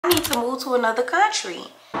need to move to another country.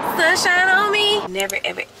 Sunshine on me. Never,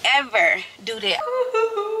 ever, ever do that.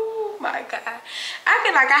 Oh my God. I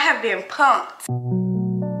feel like I have been punked.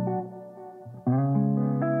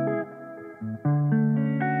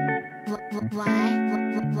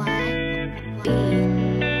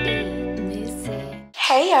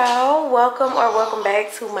 Hey y'all, welcome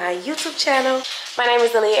back to my YouTube channel. My name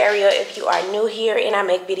is aliahaerial if you are new here, and I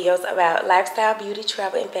make videos about lifestyle, beauty,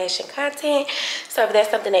 travel, and fashion content. So if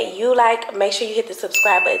that's something that you like, make sure you hit the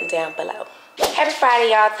subscribe button down below. Happy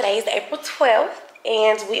Friday, y'all. Today is April 12th,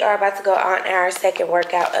 and we are about to go on our second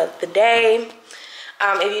workout of the day.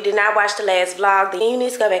 If you did not watch the last vlog, then you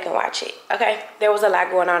need to go back and watch it, okay? There was a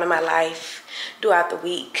lot going on in my life throughout the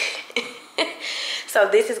week. So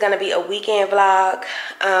this is gonna be a weekend vlog.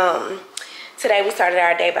 Today we started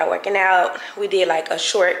our day by working out. We did like a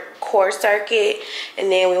short core circuit, and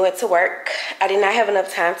then we went to work. I did not have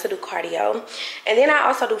enough time to do cardio. And then I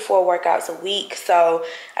also do 4 workouts a week. So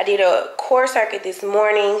I did a core circuit this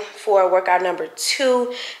morning for workout number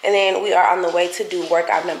 2. And then we are on the way to do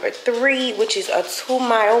workout number 3, which is a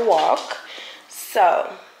 2-mile walk.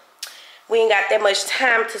 So we ain't got that much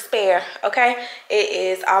time to spare, okay? It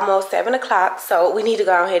is almost 7 o'clock, so we need to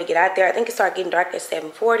go ahead and get out there. I think it started getting dark at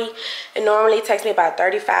 7:40. It normally takes me about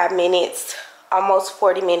 35 minutes, almost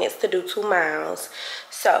 40 minutes to do 2 miles.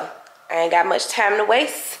 So I ain't got much time to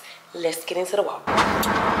waste. Let's get into the walk.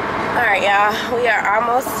 All right, y'all, we are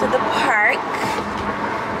almost to the park.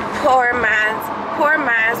 Poor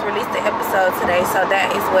Minds released the episode today, so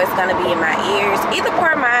that is what's gonna be in my ears. Either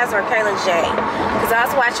Poor Minds or Kayla J, because I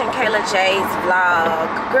was watching Kayla J's vlog.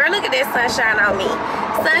 Girl, look at that sunshine on me.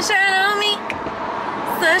 Sunshine on me.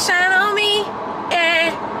 Sunshine on me.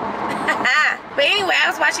 Yeah. But anyway, I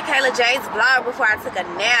was watching Kayla J's vlog before I took a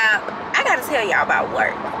nap. I gotta tell y'all about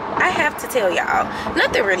work. I have to tell y'all,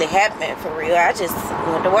 nothing really happened for real. I just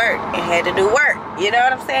went to work and had to do work. You know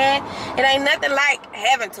what I'm saying? It ain't nothing like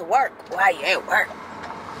having to work while you at work.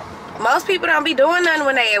 Most people don't be doing nothing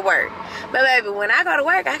when they at work. But baby, when I go to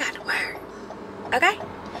work, I got to work. Okay?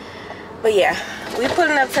 But yeah, we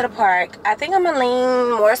pulling up to the park. I think I'm gonna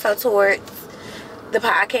lean more so towards the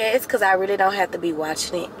podcast, because I really don't have to be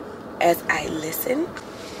watching it as I listen.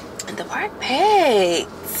 And the park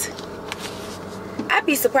packed. I'd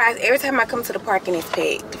be surprised every time I come to the park and it's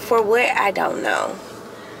packed. For what? I don't know.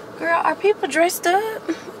 Girl, are people dressed up?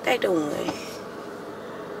 What they doing?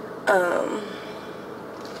 Oh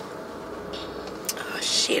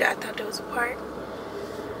shit, I thought there was a park.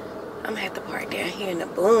 I'm gonna have to park down here in the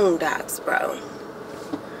boondocks, bro.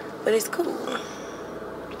 But it's cool.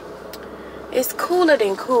 It's cooler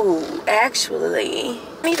than cool, actually.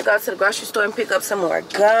 I need to go to the grocery store and pick up some more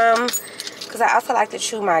gum, because I also like to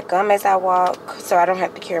chew my gum as I walk, so I don't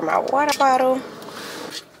have to carry my water bottle.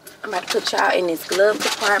 I'm about to put y'all in this glove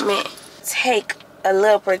compartment. Take a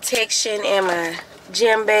little protection in my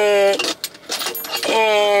gym bag.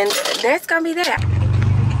 And that's gonna be that.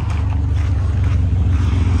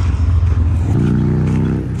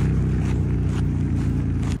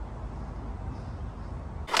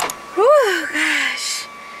 Whew, gosh.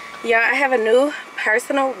 Y'all, I have a new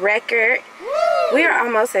personal record. We are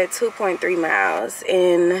almost at 2.3 miles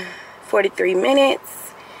in 43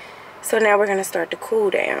 minutes. So now we're gonna start the cool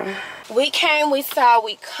down. We came, we saw,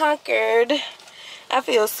 we conquered. I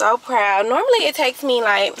feel so proud. Normally it takes me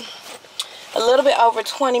like a little bit over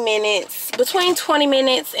 20 minutes, between 20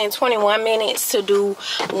 minutes and 21 minutes to do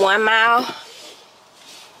 1 mile.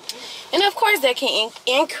 And of course that can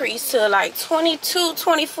increase to like 22,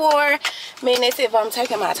 24 minutes if I'm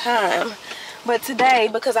taking my time. But today,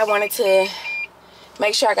 because I wanted to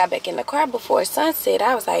make sure I got back in the car before sunset,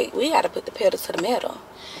 I was like, we gotta put the pedal to the metal.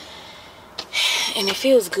 And it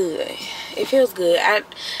feels good. It feels good.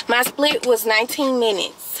 My split was 19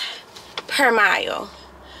 minutes per mile,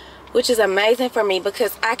 which is amazing for me,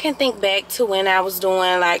 because I can think back to when I was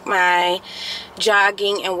doing like my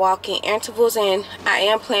jogging and walking intervals, and I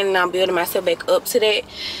am planning on building myself back up to that.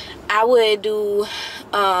 I would do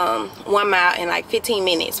 1 mile in like 15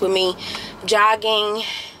 minutes with me jogging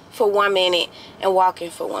for 1 minute and walking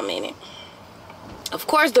for 1 minute. Of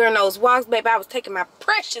course, during those walks, baby, I was taking my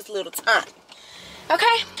precious little time.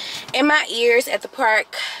 Okay? In my ears at the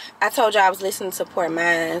park, I told you I was listening to Poor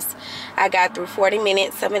Minds. I got through 40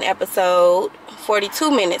 minutes of an episode, 42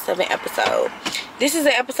 minutes of an episode. This is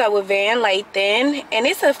an episode with Van Lathan, and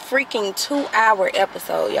it's a freaking 2-hour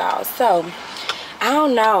episode, y'all. So, I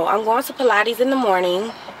don't know. I'm going to Pilates in the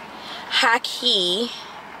morning. High key.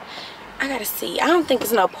 I gotta see. I don't think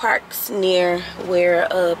there's no parks near where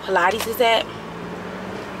Pilates is at.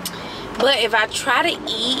 But if I try to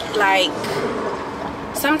eat like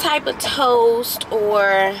some type of toast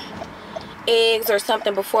or eggs or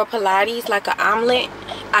something before Pilates, like an omelet.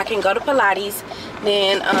 I can go to Pilates,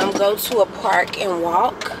 then go to a park and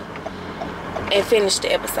walk and finish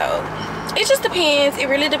the episode. It just depends. It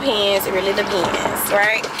really depends. It really depends,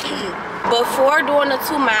 right? Before doing the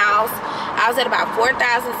 2 miles, I was at about 4,000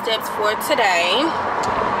 steps for today.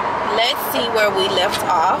 Let's see where we left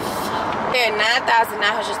off. There are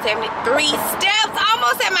 9,973 steps.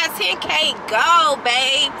 Almost at my 10K goal,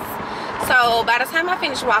 babes. So by the time I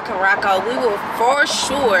finish walking Rocco, we will for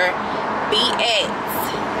sure be at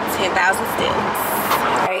 10,000 steps.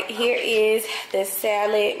 All right, here is the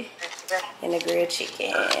salad and the grilled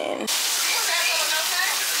chicken.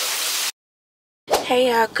 Hey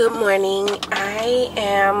y'all, good morning. I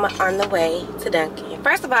am on the way to Dunkin'.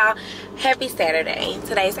 First of all, happy Saturday.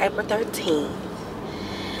 Today's April 13th.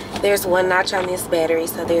 There's one notch on this battery,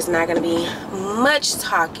 so there's not gonna be much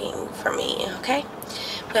talking for me, okay?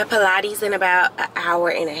 We got Pilates in about an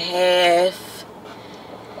hour and a half.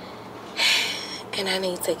 And I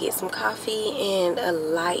need to get some coffee and a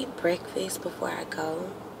light breakfast before I go.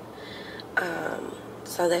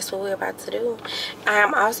 So that's what we're about to do.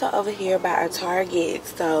 I'm also over here by a Target,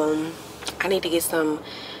 so I need to get some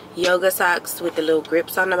yoga socks with the little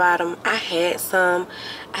grips on the bottom. I had some.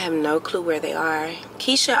 I have no clue where they are.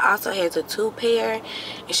 Keisha also has a 2 pair,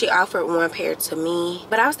 and she offered 1 pair to me.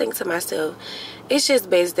 But I was thinking to myself, it's just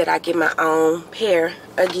best that I get my own pair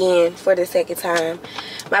again for the second time.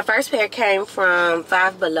 My first pair came from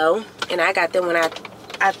Five Below, and I got them when I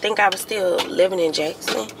think I was still living in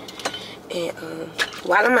Jackson. And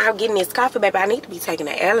while I'm out getting this coffee, baby, I need to be taking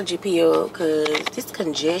an allergy pill because this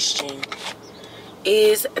congestion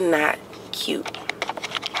is not cute.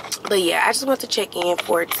 But yeah, I just want to check in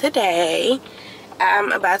for today.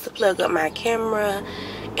 I'm about to plug up my camera,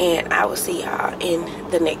 and I will see y'all in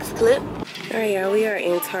the next clip. All right, y'all, we are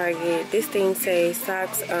in Target. This thing says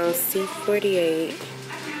socks on C48.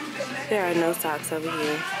 There are no socks over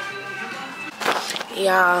here.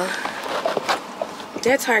 Y'all,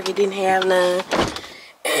 that Target didn't have none.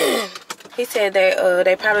 He said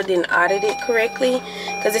they probably didn't audit it correctly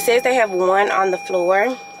because it says they have 1 on the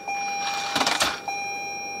floor,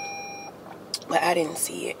 but I didn't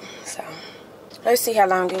see it. So let's see how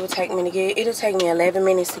long it will take me to get. It'll take me 11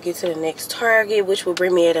 minutes to get to the next Target, which will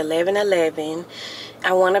bring me at 11:11.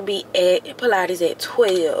 I want to be at Pilates at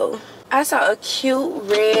 12. I saw a cute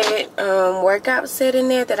red workout set in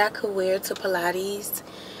there that I could wear to Pilates,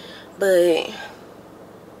 but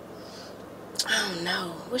I don't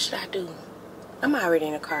know. What should I do? I'm already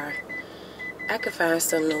in the car. I could find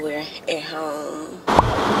something to wear at home.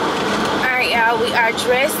 Alright, y'all. We are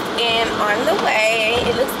dressed and on the way.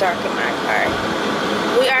 It looks dark in my car.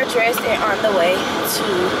 We are dressed and on the way to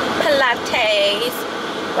Pilates.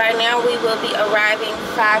 Right now, we will be arriving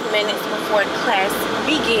 5 minutes before class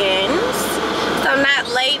begins. So not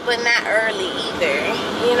late, but not early either.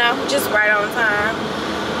 You know, just right on time.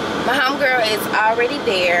 My homegirl is already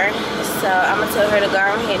there, so I'm gonna tell her to go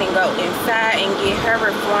ahead and go inside and get her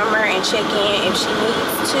reformer and check in if she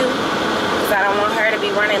needs to, because I don't want her to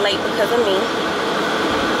be running late because of me.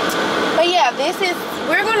 But yeah,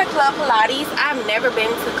 we're going to Club Pilates. I've never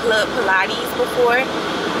been to Club Pilates before.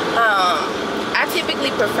 I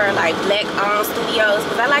typically prefer like black-owned studios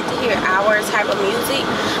because I like to hear our type of music.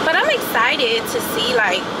 But I'm excited to see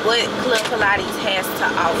like what Club Pilates has to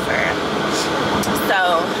offer.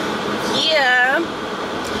 So yeah,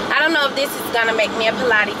 I don't know if this is gonna make me a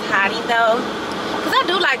Pilates hottie though, because I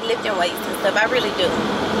do like lifting weights and stuff. I really do.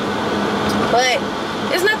 But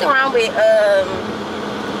there's nothing wrong with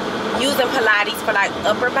using Pilates for like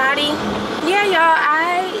upper body. Yeah, y'all,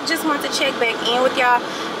 I just want to check back in with y'all.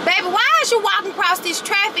 Baby, why is you walking across this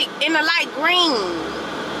traffic in the light green?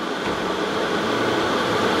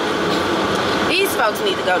 These folks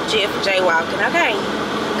need to go to jail for jaywalking, okay?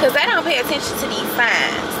 Because they don't pay attention to these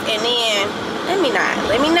signs. And then, let me not.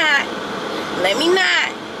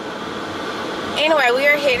 Anyway, we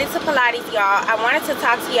are headed to Pilates, y'all. I wanted to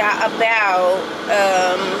talk to y'all about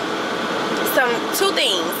two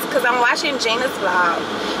things. Because I'm watching Gina's vlog.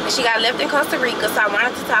 And she got left in Costa Rica. So I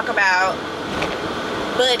wanted to talk about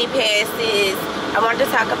buddy passes. I wanted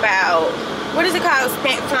to talk about, what is it called?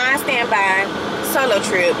 Flying standby solo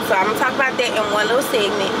trip. So I'm going to talk about that in one little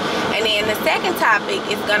segment. And then the second topic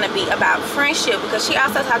is going to be about friendship, because she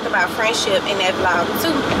also talked about friendship in that vlog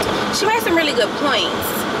too. She made some really good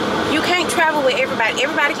points. You can't travel with everybody.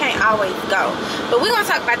 Everybody can't always go. But we're going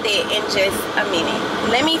to talk about that in just a minute.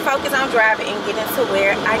 Let me focus on driving and get into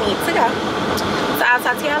where I need to go. So I'll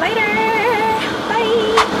talk to y'all later.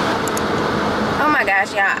 Bye. Oh my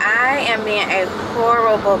gosh, y'all. I am being a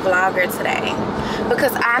horrible vlogger today.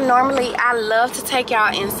 because I love to take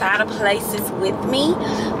y'all inside of places with me,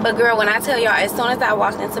 but girl, when I tell y'all, as soon as I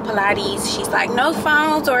walked into Pilates, she's like, no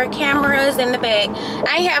phones or cameras in the back.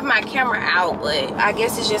 I ain't have my camera out, but I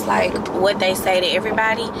guess it's just like what they say to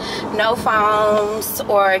everybody. No phones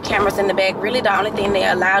or cameras in the back. Really the only thing they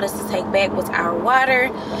allowed us to take back was our water.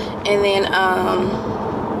 And then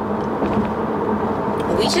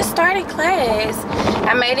we just started class.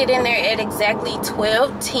 I made it in there at exactly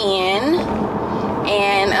 12:10.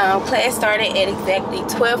 And class started at exactly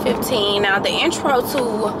 12:15. Now the intro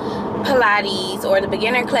to Pilates, or the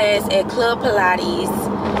beginner class at Club Pilates,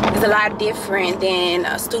 is a lot different than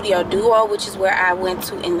Studio Duo, which is where I went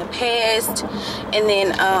to in the past. And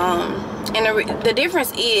then the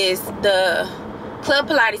difference is the Club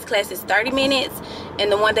Pilates class is 30 minutes,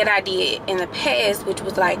 and the one that I did in the past, which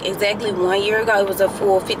was like exactly 1 year ago, it was a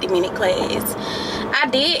full 50-minute class. I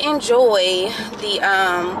did enjoy the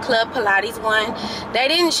Club Pilates one.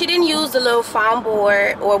 She didn't use the little foam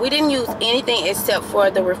board, or we didn't use anything except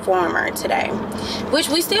for the reformer today, which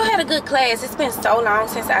we still had a good class. It's been so long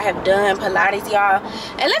since I have done Pilates, y'all.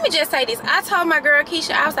 And let me just say this, I told my girl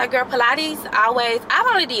Keisha, I was like, girl, Pilates always, I've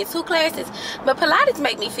only did 2 classes, but Pilates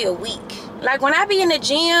make me feel weak. Like when I be in the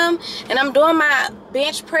gym and I'm doing my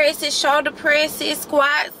bench presses, shoulder presses,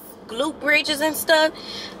 squats, glute bridges and stuff,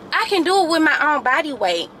 I can do it with my own body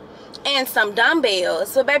weight and some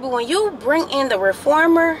dumbbells. So baby, when you bring in the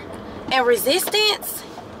reformer and resistance,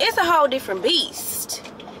 it's a whole different beast.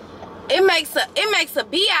 It makes a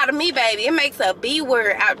B out of me, baby. It makes a B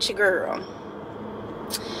word out your girl.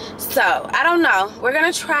 So I don't know, we're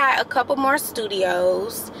gonna try a couple more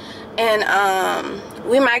studios, and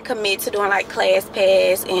we might commit to doing like class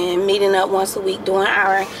pass and meeting up once a week doing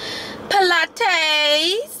our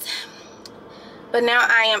Pilates. But now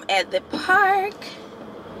I am at the park.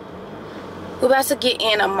 We're about to get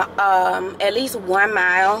in at least 1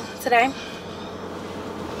 mile today.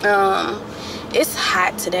 It's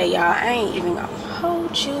hot today, y'all. I ain't even gonna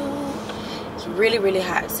hold you. It's really, really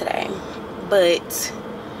hot today. But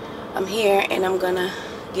I'm here and I'm gonna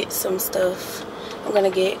get some stuff. I'm gonna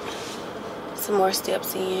get some more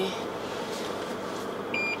steps in.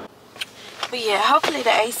 But yeah, hopefully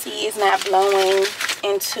the AC is not blowing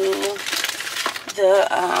into the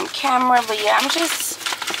camera. But yeah, I'm just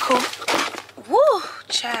cool. Woo,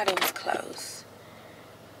 child, it was close.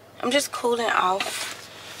 I'm just cooling off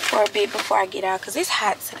for a bit before I get out, because it's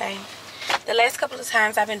hot today. The last couple of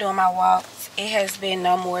times I've been doing my walks, it has been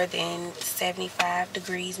no more than 75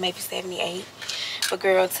 degrees, maybe 78. But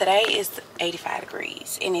girl, today is 85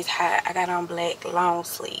 degrees and it's hot. I got on black long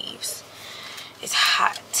sleeves. It's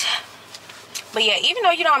hot. But yeah, even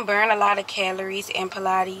though you don't burn a lot of calories in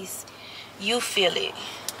Pilates, you feel it.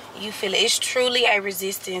 You feel it. It's truly a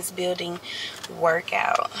resistance building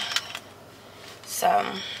workout. So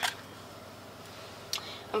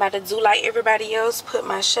I'm about to do like everybody else, put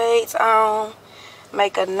my shades on,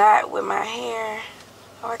 make a knot with my hair.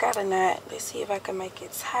 Oh, I got a knot. Let's see if I can make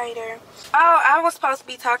it tighter. Oh, I was supposed to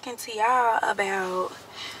be talking to y'all about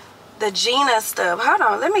the Gina stuff. Hold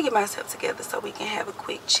on, let me get myself together so we can have a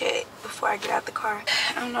quick chat before I get out the car.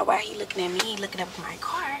 I don't know why he looking at me. He looking up at my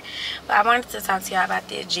car. But I wanted to talk to y'all about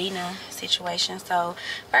the Gina situation. So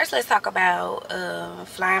first, let's talk about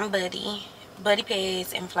flying buddy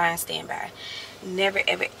pads and flying standby. Never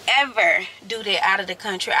ever ever do that out of the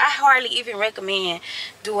country. I hardly even recommend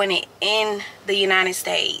doing it in the United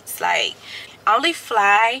States. Like, only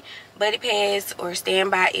fly buddy pads or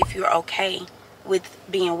standby if you're okay with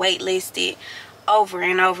being waitlisted over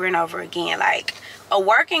and over and over again. Like, a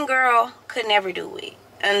working girl could never do it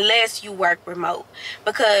unless you work remote,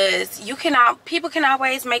 because people can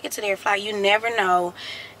always make it to their flight. You never know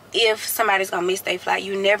if somebody's gonna miss their flight.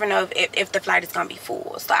 You never know if the flight is gonna be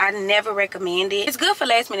full. So I never recommend it. It's good for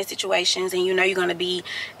last minute situations, and you know you're gonna be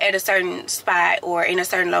at a certain spot or in a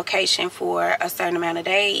certain location for a certain amount of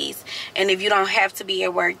days, and if you don't have to be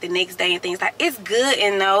at work the next day and things like, it's good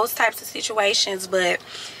in those types of situations. But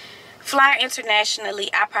flying internationally,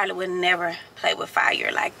 I probably would never play with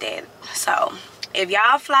fire like that. So if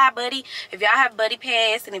y'all fly buddy, if y'all have buddy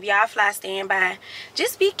pads, and if y'all fly standby,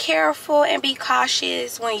 just be careful and be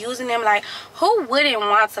cautious when using them. Like, who wouldn't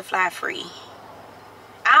want to fly free?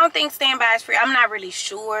 I don't think standby is free. I'm not really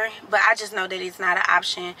sure, but I just know that it's not an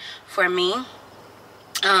option for me.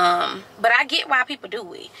 But I get why people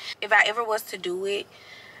do it. If I ever was to do it,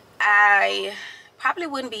 I probably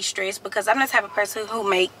wouldn't be stressed, because I'm the type of person who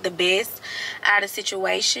make the best out of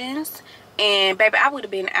situations. And baby, I would have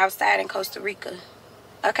been outside in Costa Rica,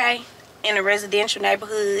 okay, in the residential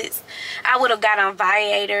neighborhoods. I would have got on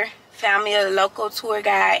Viator, found me a local tour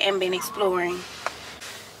guide, and been exploring.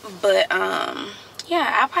 But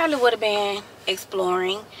yeah, I probably would have been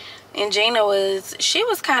exploring. And Gina was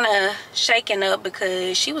kind of shaken up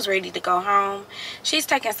because she was ready to go home. She's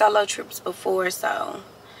taken solo trips before, so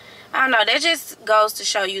I don't know. That just goes to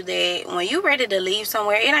show you that when you're ready to leave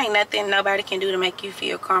somewhere, it ain't nothing nobody can do to make you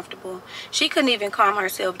feel comfortable. She couldn't even calm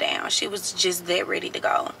herself down. She was just that ready to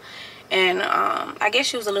go. And I guess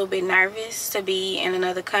she was a little bit nervous to be in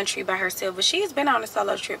another country by herself, but she's been on a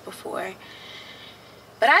solo trip before.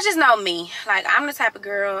 But I just know me. Like, I'm the type of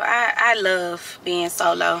girl, I love being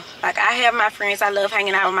solo. Like, I have my friends. I love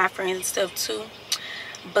hanging out with my friends and stuff too.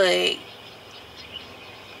 But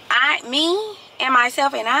me and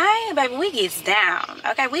myself and baby, we gets down.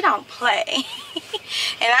 Okay, we don't play. And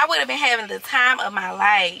I would have been having the time of my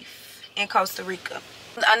life in Costa Rica.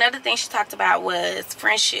 Another thing she talked about was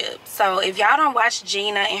friendship. So if y'all don't watch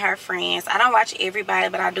Gina and her friends, I don't watch everybody,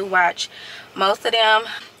 but I do watch most of them.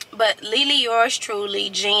 But Lily, yours truly,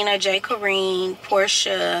 Gina, J. Corrine,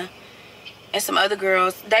 Portia, and some other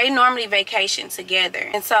girls, they normally vacation together.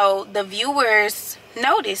 And so the viewers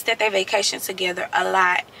notice that they vacation together a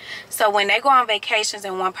lot. So when they go on vacations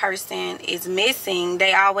and one person is missing,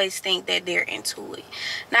 they always think that they're into it.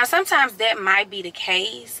 Now, sometimes that might be the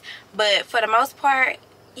case, but for the most part,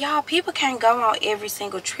 y'all, people can't go on every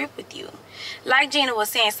single trip with you. Like Gina was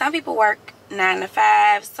saying, some people work 9 to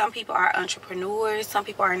 5, some people are entrepreneurs, some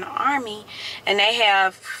people are in the army and they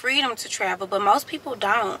have freedom to travel, but most people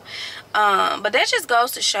don't. But that just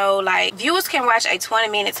goes to show, like, viewers can watch a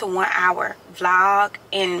 20-minute to 1 hour vlog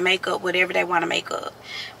and make up whatever they want to make up,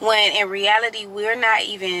 when in reality we're not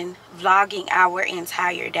even vlogging our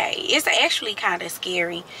entire day. It's actually kind of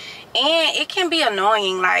scary and it can be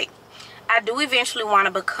annoying. Like, I do eventually want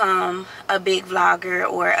to become a big vlogger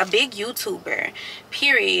or a big YouTuber,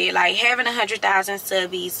 period. Like having 100,000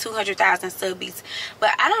 subbies, 200,000 subbies.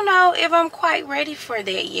 But I don't know if I'm quite ready for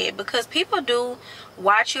that yet, because people do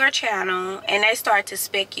watch your channel and they start to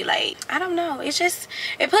speculate. I don't know. It's just,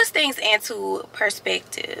 it puts things into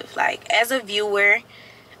perspective. Like, as a viewer,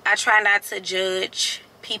 I try not to judge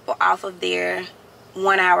people off of their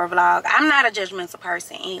 1 hour vlog. I'm not a judgmental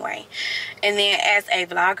person anyway. And then as a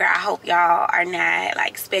vlogger, I hope y'all are not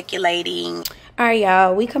like speculating. Alright,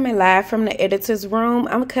 y'all, we coming live from the editor's room.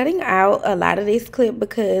 I'm cutting out a lot of this clip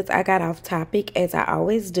because I got off topic, as I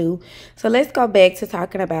always do. So let's go back to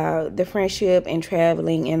talking about the friendship and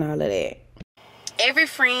traveling and all of that. Every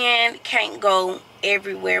friend can't go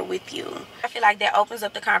everywhere with you. I feel like that opens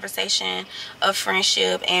up the conversation of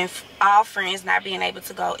friendship and all friends not being able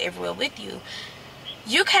to go everywhere with you.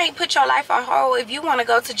 You can't put your life on hold if you want to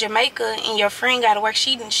go to Jamaica and your friend got to work.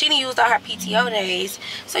 She didn't use all her PTO days.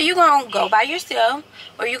 So you're going to go by yourself,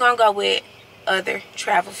 or you're going to go with other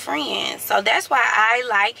travel friends. So that's why I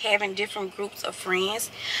like having different groups of friends,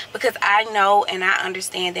 because I know and I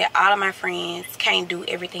understand that all of my friends can't do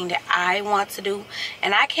everything that I want to do,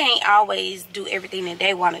 and I can't always do everything that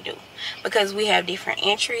they want to do, because we have different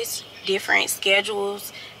interests, different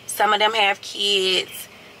schedules. Some of them have kids,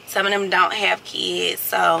 some of them don't have kids.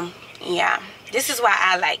 So yeah, this is why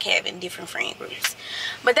I like having different friend groups.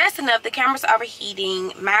 But that's enough. The camera's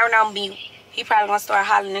overheating. Myron on mute. He probably gonna start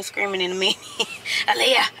hollering and screaming in a minute.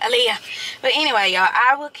 Aliah, Aliah. But anyway, y'all,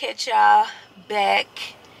 I will catch y'all back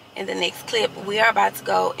in the next clip. We are about to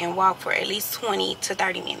go and walk for at least 20 to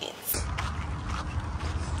 30 minutes.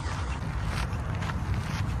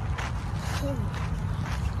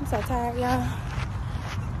 I'm so tired, y'all.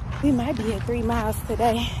 We might be at 3 miles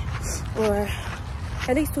today, or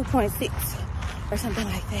at least 2.6 or something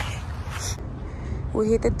like that. We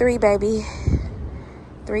hit the 3, baby.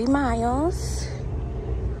 3 miles.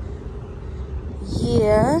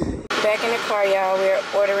 Yeah. Back in the car, y'all. We're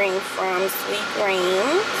ordering from Sweet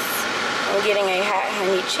Greens. I'm getting a hot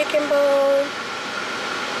honey chicken bowl.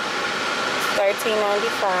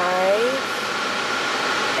 $13.95.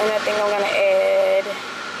 And I think I'm gonna add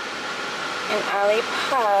an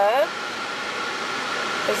Olipop.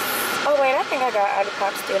 Oh wait, I think I got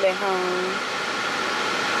Olipop still at home.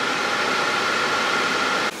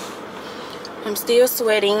 I'm still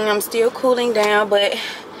sweating, I'm still cooling down, but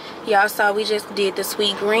y'all saw we just did the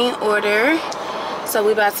Sweet Green order. So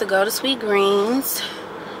we about to go to Sweet Greens,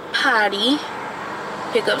 potty,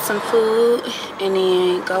 pick up some food, and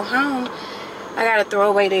then go home. I gotta throw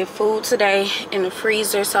away their food today in the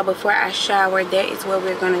freezer, so before I shower, that is what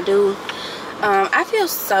we're gonna do. I feel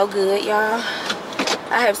so good, y'all.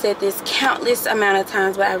 I have said this countless amount of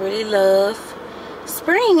times, but I really love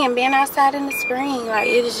spring and being outside in the spring. Like,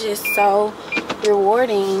 it is just so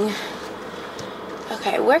rewarding.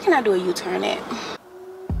 Okay, where can I do a U-turn at?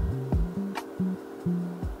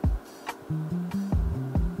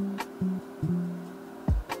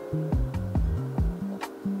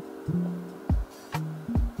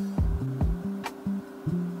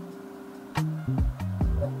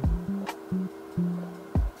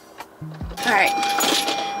 Alright,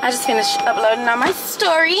 I just finished uploading on my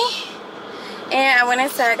story. And I went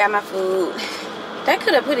inside, got my food. They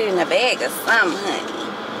could have put it in a bag or something, honey.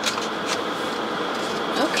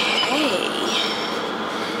 Okay.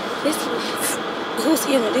 This looks, oh,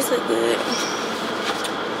 excuse me, this looks good.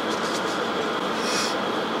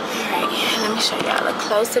 Alright, let me show y'all a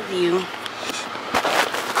closer view.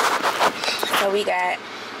 So we got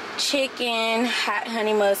chicken, hot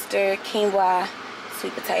honey mustard, quinoa,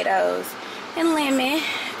 sweet potatoes, and lemon.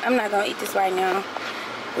 I'm not gonna eat this right now.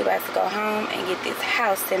 We're about to go home and get this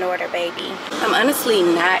house in order, baby. I'm honestly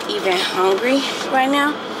not even hungry right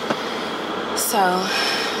now. So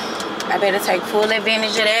I better take full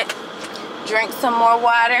advantage of that. Drink some more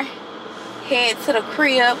water. Head to the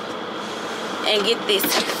crib and get this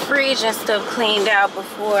fridge and stuff cleaned out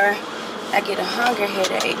before I get a hunger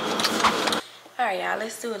headache. Alright, y'all,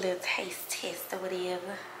 let's do a little taste test or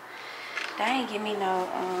whatever. They ain't give me no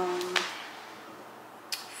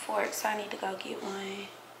fork, so I need to go get one.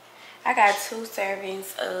 I got 2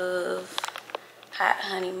 servings of hot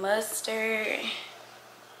honey mustard.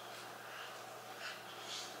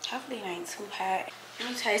 Hopefully it ain't too hot. Let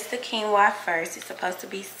me taste the quinoa first. It's supposed to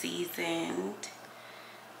be seasoned.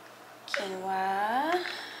 Quinoa.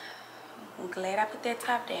 I'm glad I put that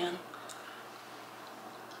top down.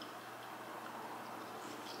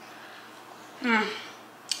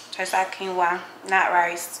 Tastes like quinoa, not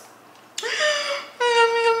rice.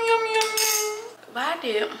 Why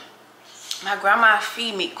did my grandma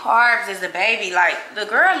feed me carbs as a baby? Like, the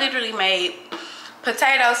girl literally made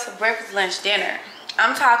potatoes for breakfast, lunch, dinner.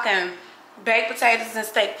 I'm talking baked potatoes and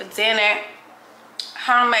steak for dinner,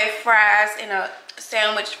 homemade fries and a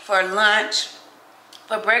sandwich for lunch.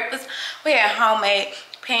 For breakfast, we had homemade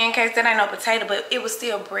pancakes. That ain't no potato, but it was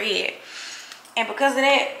still bread. And because of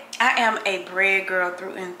that, I am a bread girl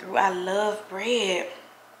through and through. I love bread.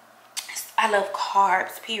 I love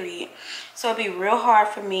carbs, period. So it'd be real hard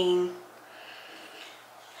for me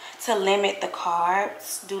to limit the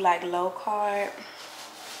carbs, do like low carb.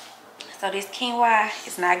 So this quinoa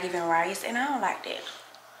is not giving rice, and I don't like that.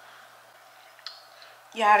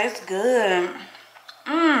 Y'all, that's good.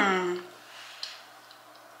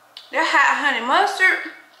 That hot honey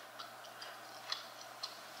mustard.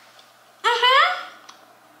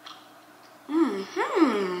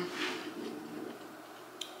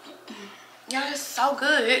 Y'all, it's so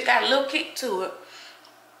good. It got a little kick to it.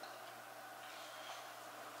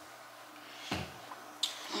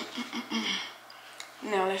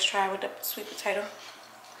 Now let's try with the sweet potato.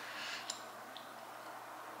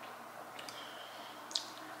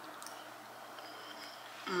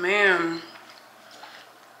 Man,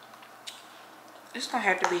 it's gonna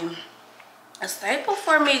have to be a staple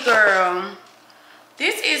for me, girl.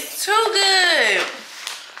 This is too good.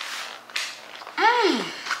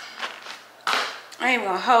 I ain't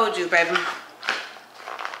gonna hold you, baby.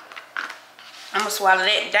 I'm gonna swallow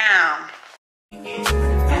that down.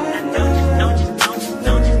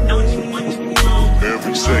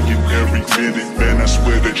 Every second, every minute, man, I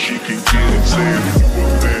swear that she can get it. Saying if you a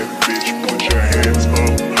bad bitch, put your hands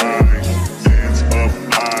up high. Hands up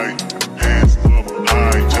high. Hands up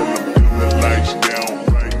high. Tell them to the lights down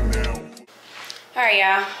right now. Alright,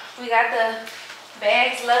 y'all. We got the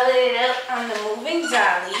bags loaded up on the moving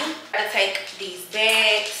dolly. Gotta take these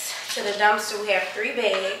bags to the dumpster. We have 3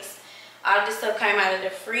 bags. All this stuff came out of the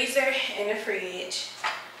freezer and the fridge.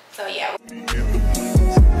 So yeah.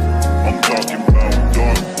 I'm talking about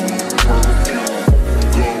dark perfume.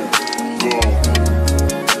 Go, go.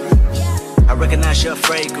 I recognize your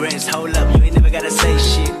fragrance. Hold up, you ain't never gotta say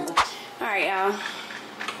shit. Alright, y'all.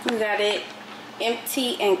 We got it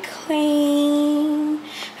empty and clean.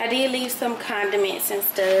 I did leave some condiments and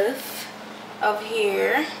stuff over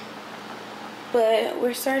here, but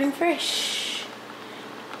we're starting fresh.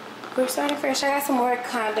 We're starting fresh. I got some more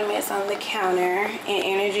condiments on the counter and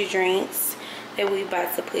energy drinks that we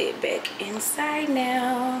about to put back inside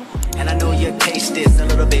now. And I know your taste is a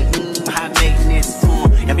little bit high maintenance.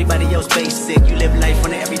 Everybody else basic. You live life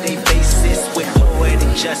on an everyday basis with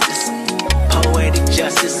poetic justice. Poetic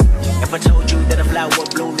justice. If I told you that a flower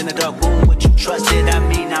bloomed in a dark room, would you trust it? I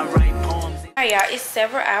mean, I write poems. Alright, y'all, it's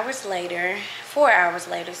several hours later, 4 hours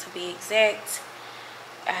later to be exact.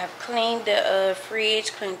 I have cleaned the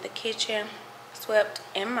fridge, cleaned the kitchen, swept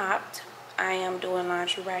and mopped. I am doing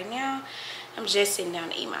laundry right now. I'm just sitting down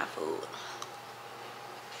to eat my food.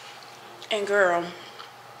 And girl,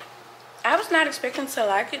 I was not expecting to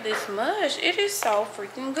like it this much. It is so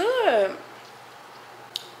freaking good.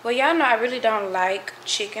 Well, y'all know I really don't like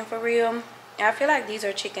chicken for real. I feel like these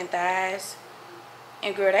are chicken thighs.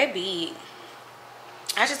 And girl, they big.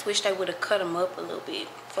 I just wish they would have cut them up a little bit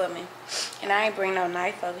for me. And I ain't bring no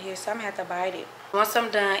knife over here, so I'm gonna have to bite it. Once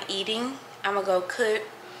I'm done eating, I'm gonna go cut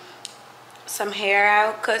some hair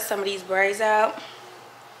out, cut some of these braids out,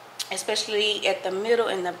 especially at the middle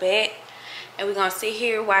and the back. And we're gonna sit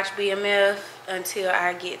here, watch BMF until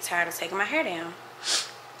I get tired of taking my hair down.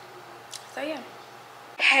 So yeah.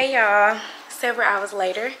 Hey y'all, several hours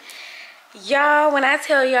later. Y'all, when I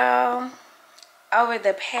tell y'all, over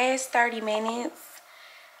the past 30 minutes,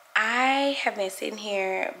 I have been sitting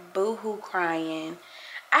here boo-hoo crying.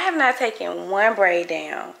 I have not taken one braid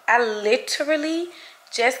down. I literally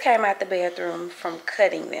just came out the bathroom from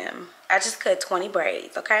cutting them. I just cut 20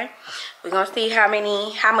 braids, okay? We're gonna see how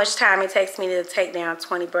much time it takes me to take down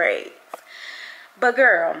 20 braids. But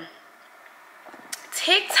girl,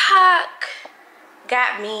 TikTok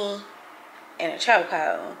got me in a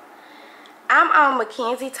chokehold. I'm on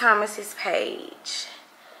Mackenzie Thomas's page.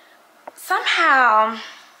 Somehow,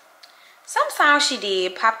 some song she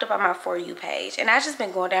did popped up on my For You page, and I just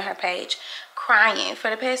been going down her page crying for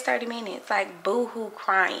the past 30 minutes, like boo-hoo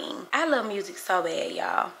crying. I love music so bad,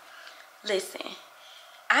 y'all. Listen,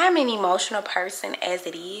 I'm an emotional person as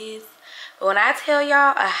it is, but when I tell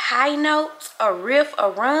y'all a high note, a riff,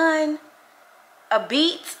 a run, a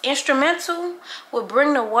beat, instrumental will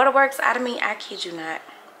bring the waterworks out of me, I kid you not.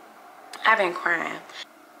 I've been crying.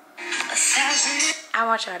 I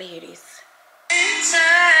want y'all to hear this.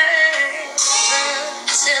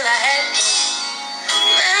 Till I had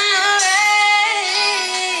memories,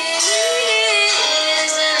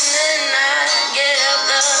 and then I get up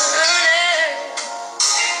the nerve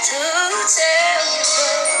to tell you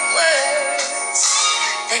the words.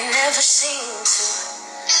 They never seem to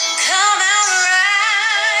come out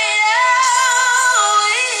right. Oh,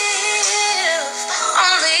 if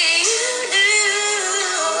only you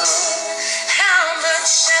knew how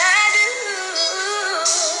much I do.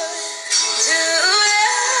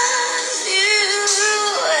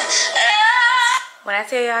 When I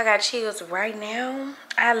tell y'all I got chills right now,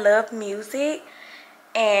 I love music,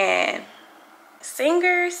 and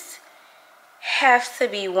singers have to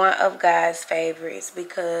be one of God's favorites,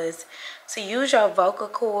 because to use your vocal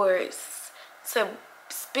cords to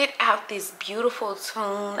spit out this beautiful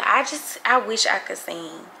tune, I wish I could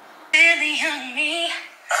sing. Really on me,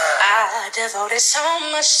 I devoted so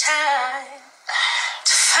much time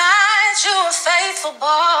to find you a faithful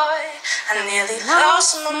boy. I nearly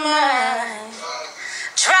lost my mind.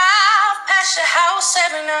 Drive past your house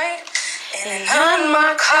every night in an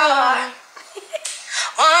unmarked car,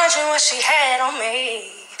 wondering what she had on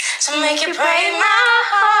me to make you break my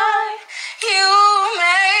heart. You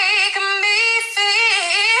make me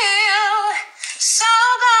feel so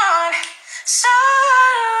gone, so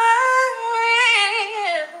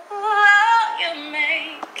real. You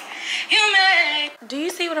make. Do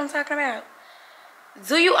you see what I'm talking about?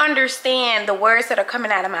 Do you understand the words that are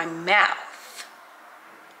coming out of my mouth?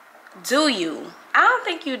 Do you? I don't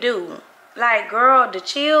think you do. Like, girl, the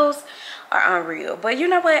chills are unreal. But you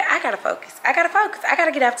know what? I gotta focus. I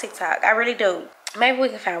gotta get off TikTok. I really do. Maybe we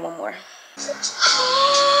can find one more.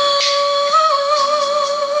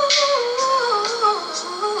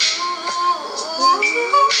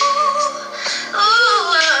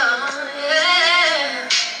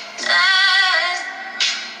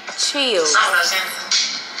 Chill.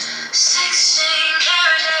 16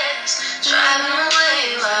 carriages driving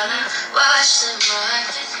away while I watch them ride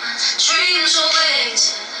with my dreams away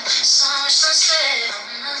to the summer sunset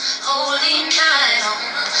on a holy night on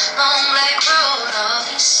a long black road. All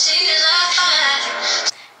these seas I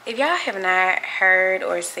find. If y'all have not heard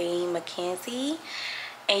or seen Mackenzie,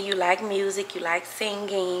 and you like music, you like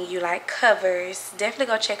singing, you like covers, definitely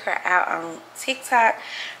go check her out on TikTok.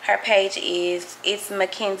 Her page is It's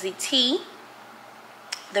Mackenzie T.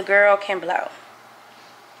 The girl can blow.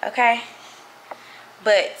 Okay?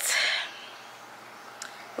 But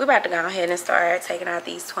we're about to go ahead and start taking out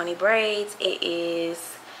these 20 braids. It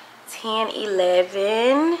is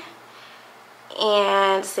 10:11.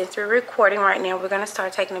 And since we're recording right now, we're going to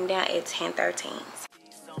start taking them down at 10:13.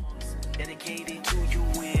 Dedicated to you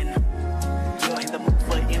when you're in the mood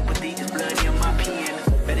for empathy, is blood in my pen.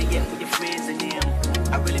 Better yet with your friends and them.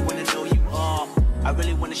 I really want to know you all. I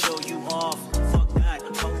really want to show you off. Fuck that,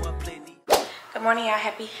 hold up plenty. Good morning, y'all.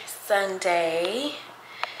 Happy Sunday.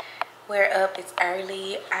 We're up. It's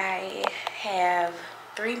early. I have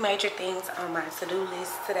 3 major things on my to-do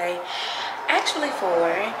list today. Actually 4.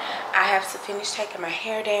 I have to finish taking my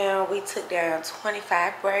hair down. We took down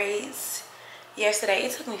 25 braids yesterday.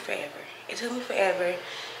 It took me forever. It's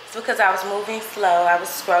because I was moving slow. I was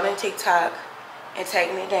scrolling TikTok and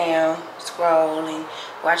taking it down, scrolling,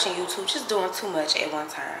 watching YouTube, just doing too much at one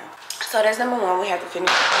time. So that's number one. We have to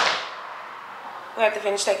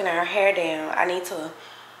finish taking our hair down. I need to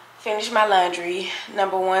finish my laundry.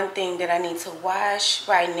 Number one thing that I need to wash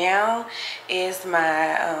right now is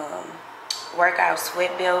my workout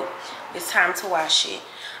sweat belt. It's time to wash it.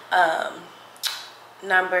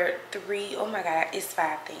 Number three, oh my god, it's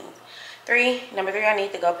 5 things. Number three, I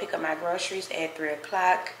need to go pick up my groceries at 3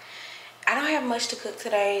 o'clock. I don't have much to cook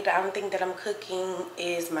today. The only thing that I'm cooking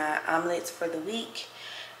is my omelets for the week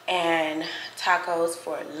and tacos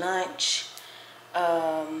for lunch.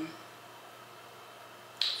 4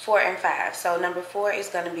 and 5. So number 4 is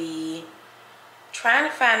going to be trying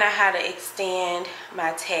to find out how to extend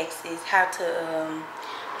my taxes,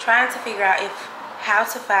 trying to figure out how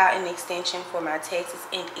to file an extension for my taxes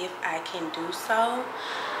and if I can do so.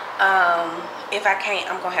 If I can't,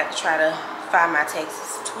 I'm gonna have to try to file my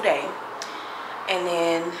taxes today. And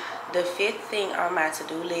then the 5th thing on my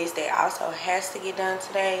to-do list that also has to get done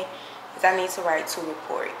today is I need to write 2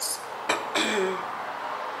 reports.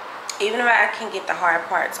 Even if I can get the hard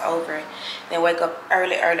parts over, then wake up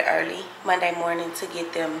early Monday morning to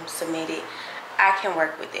get them submitted, I can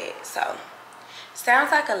work with it. So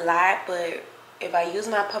sounds like a lot, but if I use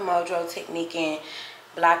my Pomodoro technique and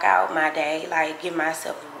block out my day, like give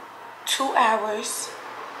myself 2 hours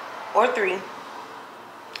or 3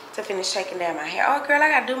 to finish taking down my hair. Oh girl, I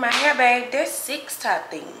gotta do my hair, babe. There's 6 top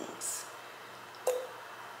things.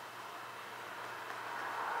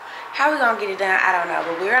 How we gonna get it done, I don't know,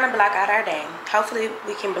 but we're gonna block out our day. Hopefully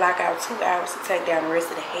we can block out 2 hours to take down the rest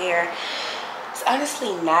of the hair. It's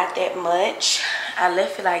honestly not that much. I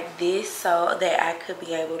left it like this so that I could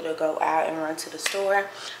be able to go out and run to the store. I'm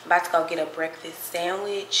about to go get a breakfast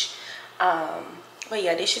sandwich. But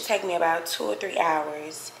yeah, this should take me about 2 or 3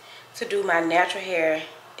 hours. To do my natural hair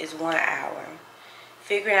is 1 hour.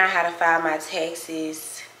 Figuring out how to file my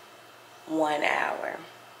taxes, 1 hour.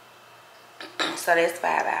 So that's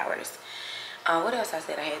 5 hours. What else I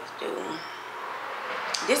said I had to do?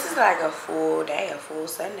 This is like a full day, a full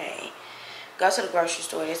Sunday. Go to the grocery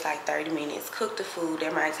store, it's like 30 minutes. Cook the food,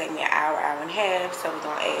 that might take me an hour, hour and a half. So we're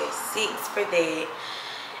gonna add 6 for that.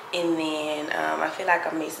 And then I feel like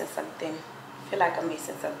I'm missing something.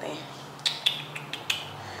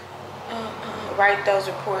 Write those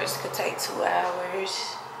reports could take 2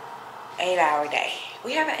 hours. 8-hour day.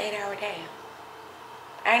 We have an 8-hour day.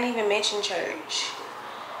 I ain't even mentioned church.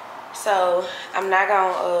 So I'm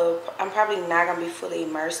probably not gonna be fully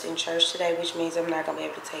immersed in church today, which means I'm not gonna be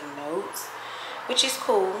able to take notes, which is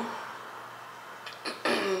cool.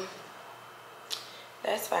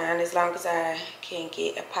 That's fine, as long as I can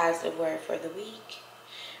get a positive word for the week.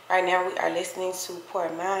 Right now we are listening to Poor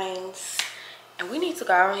Minds, and we need to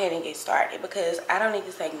go ahead and get started because I don't need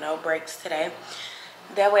to take no breaks today.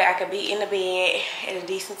 That way I could be in the bed at a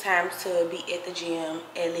decent time to be at the gym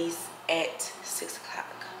at least at 6 o'clock.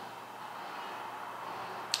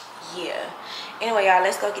 Yeah. Anyway, y'all,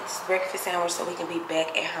 let's go get this breakfast sandwich so we can be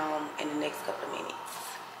back at home in the next couple of minutes.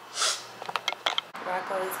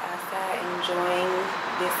 Rocco is outside enjoying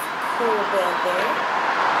this cool weather.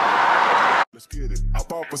 Let's get it.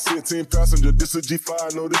 Hop off a 16 passenger. This a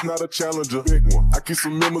G5, no, this not a Challenger. Big one. I keep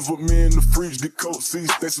some members with me in the fridge. The coat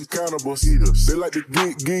seats, they some cannibals. Eaters. They like to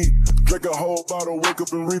geek. Drink a whole bottle, wake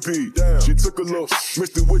up and repeat. Damn. She took a look,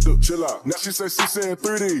 mixed it with the chill out. Now she say she saying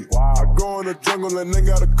 3D. Wow. I go in the jungle and they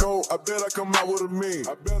got a coat. I bet I come out with a mean.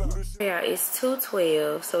 Yeah, it's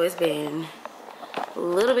 2:12, so it's been a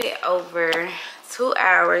little bit over 2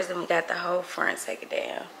 hours and we got the whole front taken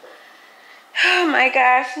down. Oh my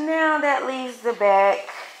gosh, now that leaves the back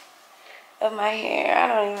of my hair. I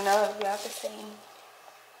don't even know if y'all can see.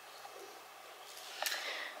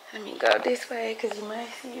 Let me go this way because you might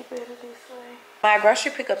see it better this way. My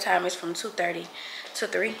grocery pickup time is from 2:30 to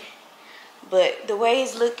 3. But the way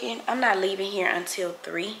it's looking, I'm not leaving here until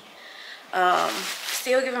 3.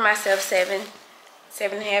 Still giving myself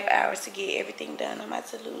 7.5 hours to get everything done on my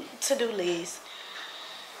to-do list.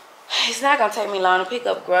 It's not gonna take me long to pick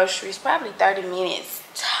up groceries, probably 30 minutes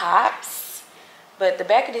tops. But the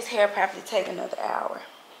back of this hair probably take another hour.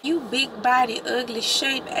 You big body, ugly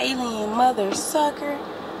shape, alien mother sucker.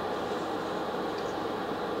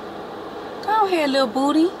 Go ahead, little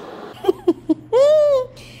booty.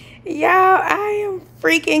 Y'all, I am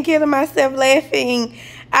freaking killing myself laughing.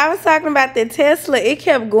 I was talking about the Tesla. It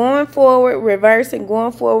kept going forward, reversing,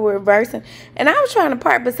 going forward, reversing. And I was trying to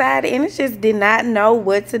park beside it, and it just did not know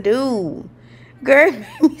what to do. Girl, it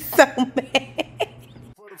made me so mad.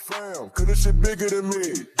 fam, cause this shit bigger than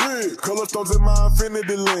me. Big color stones in my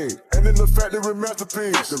infinity lane. And in the factory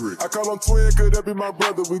masterpiece. I call him twin, could that be my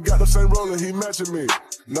brother? We got the same roller, he matching me.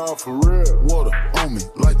 Nah, for real. Water on me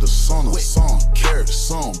like the sun of sun. Carrots,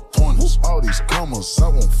 some pointers. All these commas, I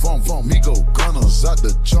want fun. Me go gunners out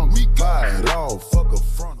the junk. We buy it all, fuck a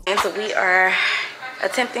front. And so we are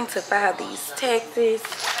attempting to file these taxes.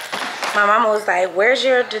 My mama was like, where's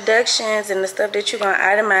your deductions and the stuff that you're gonna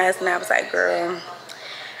itemize? And I was like, girl,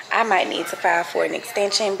 I might need to file for an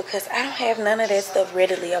extension because I don't have none of that stuff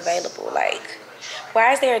readily available. Like,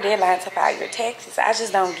 why is there a deadline to file your taxes? I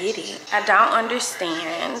just don't get it. I don't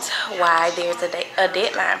understand why there's a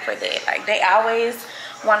deadline for that. Like, they always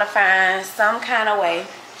want to find some kind of way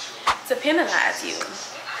to penalize you,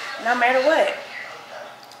 no matter what.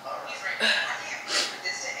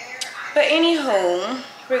 But anywho,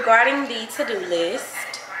 regarding the to-do list,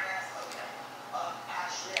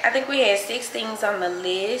 I think we had 6 things on the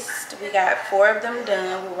list. We got 4 of them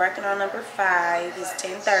done. We're working on number 5. It's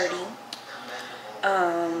 10:30.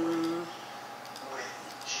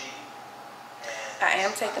 I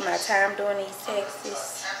am taking my time doing these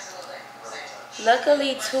taxes.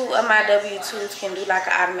 Luckily, 2 of my W-2s can do like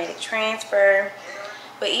an automatic transfer.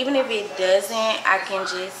 But even if it doesn't, I can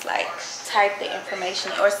just like type the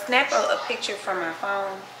information or snap a picture from my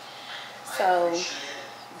phone. So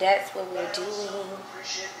that's what we're doing.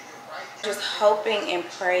 Just hoping and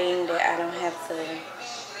praying that I don't have to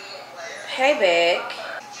pay back.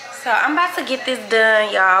 So I'm about to get this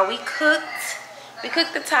done, y'all. We cooked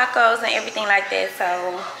the tacos and everything like that.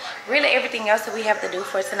 So really everything else that we have to do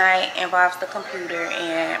for tonight involves the computer,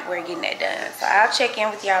 and we're getting that done. So I'll check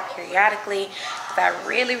in with y'all periodically because I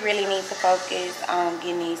really need to focus on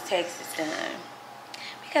getting these taxes done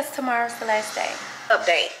because tomorrow's the last day.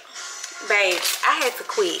 Update. Babes, I had to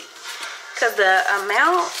quit because the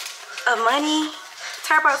amount of money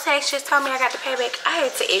TurboTax just told me I got to pay back. I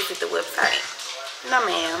had to exit the website. No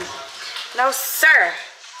ma'am, no sir,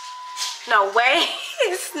 no way.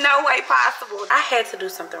 It's no way possible. I had to do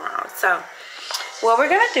something wrong. So what we're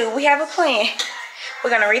gonna do, we have a plan.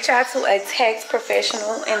 We're gonna reach out to a tax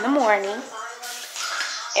professional in the morning.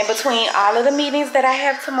 In between all of the meetings that I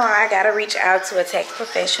have tomorrow, I gotta reach out to a tax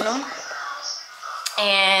professional,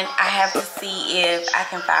 and I have to see if I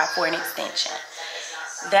can file for an extension.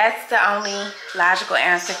 That's the only logical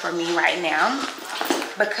answer for me right now,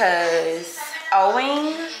 because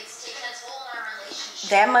owing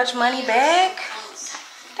that much money back,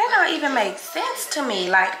 that don't even make sense to me.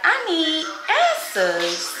 Like, I need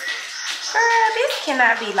answers. Girl, this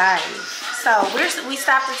cannot be life. So we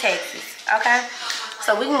stopped the taxes, okay?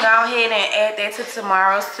 So we can go ahead and add that to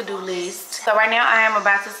tomorrow's to-do list. So right now I am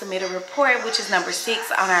about to submit a report, which is number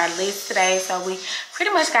 6 on our list today. So we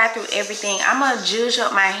pretty much got through everything. I'm gonna zhuzh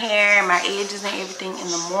up my hair, my edges and everything in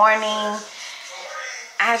the morning.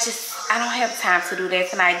 I don't have time to do that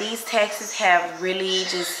tonight. These taxes have really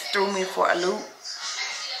just threw me for a loop.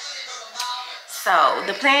 So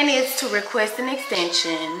the plan is to request an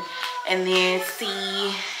extension and then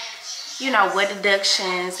see, you know, what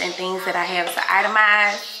deductions and things that I have to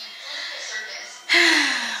itemize.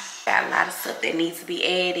 Got a lot of stuff that needs to be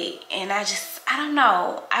added, and I don't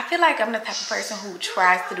know. I feel like I'm the type of person who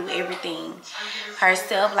tries to do everything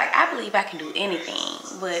herself. Like, I believe I can do anything,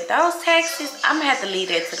 but those taxes, I'm gonna have to leave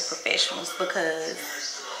that to the professionals because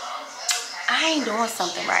I ain't doing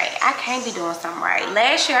something right. I can't be doing something right.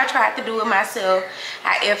 Last year I tried to do it myself.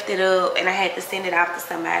 I effed it up and I had to send it off to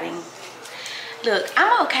somebody. Look,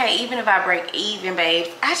 I'm okay even if I break even,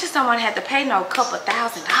 babes. I just don't want to have to pay no couple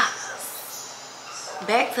 $1,000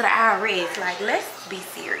 back to the IRS. Like, let's be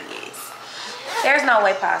serious. There's no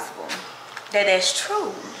way possible that that's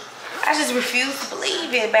true. I just refuse to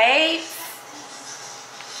believe it, babe.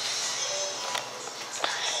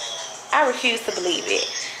 I refuse to believe it.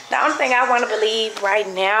 The only thing I want to believe right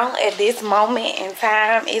now at this moment in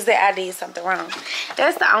time is that I did something wrong.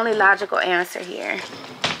 That's the only logical answer here.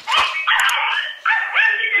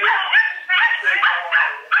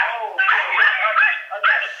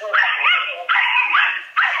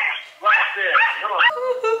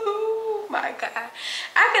 Oh my God.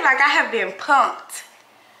 I feel like I have been punked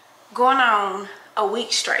going on a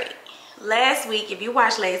week straight. Last week, if you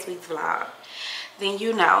watched last week's vlog, then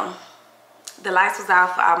you know the lights was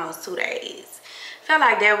off for almost 2 days. Felt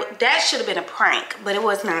like that should have been a prank, but it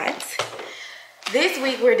was not. This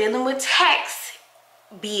week we're dealing with tax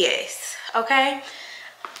BS, okay?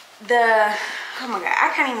 Oh my God,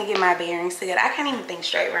 I can't even get my bearings together. I can't even think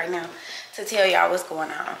straight right now to tell y'all what's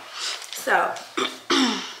going on. So,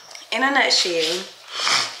 in a nutshell,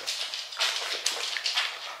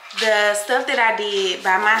 the stuff that I did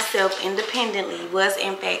by myself independently was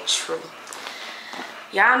in fact true.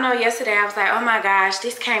 Y'all know yesterday I was like, oh my gosh,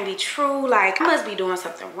 this can't be true. Like, I must be doing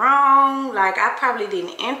something wrong. Like, I probably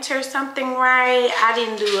didn't enter something right. I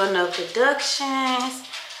didn't do enough deductions,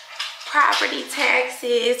 property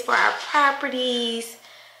taxes for our properties,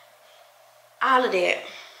 all of that.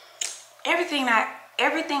 Everything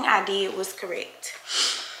I did was correct.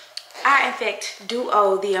 I, in fact, do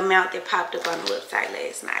owe the amount that popped up on the website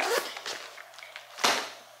last night.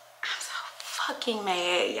 Fucking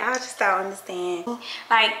mad. Y'all just don't understand.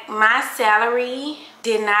 Like, my salary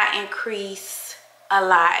did not increase a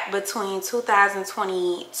lot between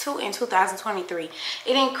 2022 and 2023.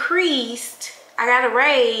 It increased. I got a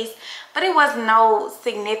raise, but it was no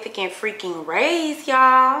significant freaking raise,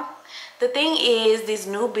 y'all. The thing is, this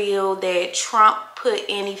new bill that Trump put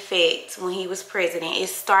in effect when he was president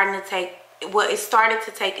is starting to take, well, it started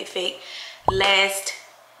to take effect last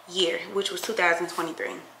year, which was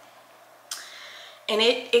 2023. And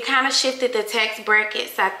it kind of shifted the tax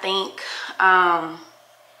brackets, I think. I'm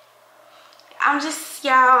just,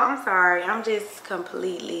 y'all, I'm sorry. I'm just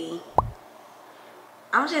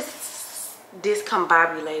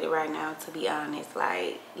discombobulated right now, to be honest.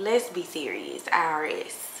 Like, let's be serious,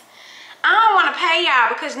 IRS. I don't want to pay y'all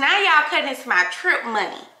because now y'all cutting into my trip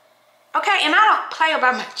money. Okay, and I don't play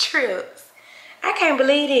about my trips. I can't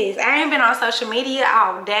believe this. I ain't been on social media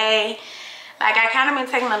all day. Like, I kind of been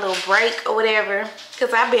taking a little break or whatever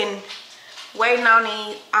because I've been waiting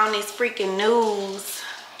on this freaking news.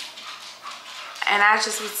 And I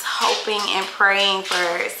just was hoping and praying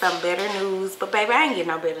for some better news. But baby, I ain't getting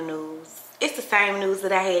no better news. It's the same news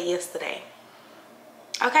that I had yesterday.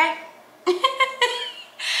 Okay?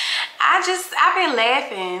 I've been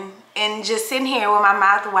laughing and just sitting here with my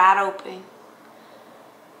mouth wide open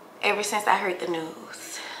ever since I heard the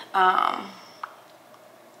news.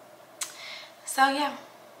 So yeah,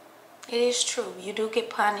 it is true. You do get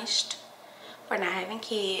punished for not having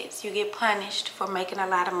kids. You get punished for making a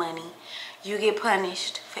lot of money. You get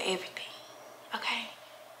punished for everything. Okay?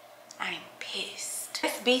 I'm pissed.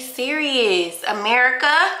 Let's be serious,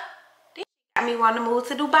 America. This got me wanting to move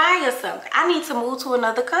to Dubai or something. I need to move to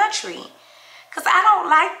another country because I don't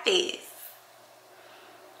like this.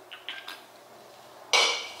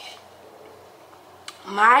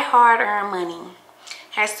 My hard-earned money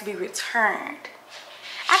has to be returned.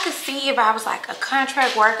 I could see if I was like a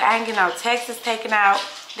contract worker, I ain't get no taxes taken out.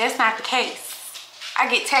 That's not the case. I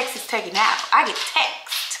get taxes taken out. I get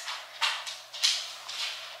taxed.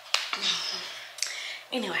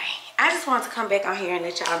 Anyway, I just wanted to come back on here and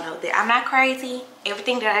let y'all know that I'm not crazy.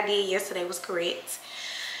 Everything that I did yesterday was correct.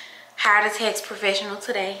 Hired a tax professional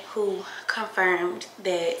today who confirmed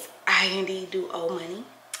that I indeed do owe money.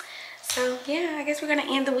 So yeah, I guess we're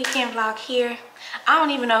gonna end the weekend vlog here. I don't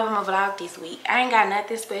even know if I'm gonna vlog this week. I ain't got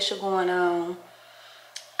nothing special going on.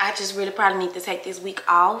 I just really probably need to take this week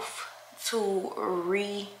off to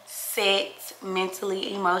reset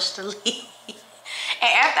mentally, emotionally.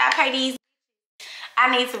 And after I pay these,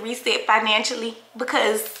 I need to reset financially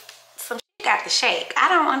because some shit got to shake. I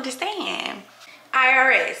don't understand.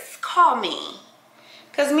 IRS, call me.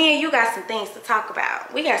 Because me and you got some things to talk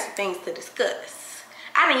about. We got some things to discuss.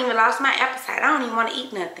 I didn't even lost my appetite. I don't even want to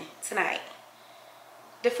eat nothing tonight.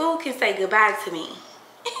 The food can say goodbye to me.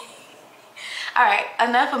 Alright,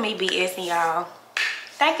 enough of me BSing, y'all.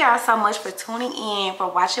 Thank y'all so much for tuning in,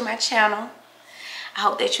 for watching my channel. I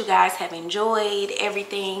hope that you guys have enjoyed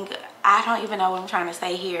everything. I don't even know what I'm trying to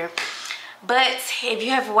say here. But if you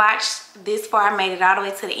have watched this far, made it all the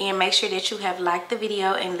way to the end, make sure that you have liked the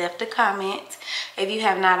video and left a comment. If you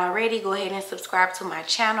have not already, go ahead and subscribe to my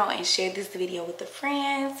channel and share this video with your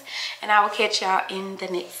friends. And I will catch y'all in the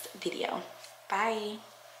next video. Bye.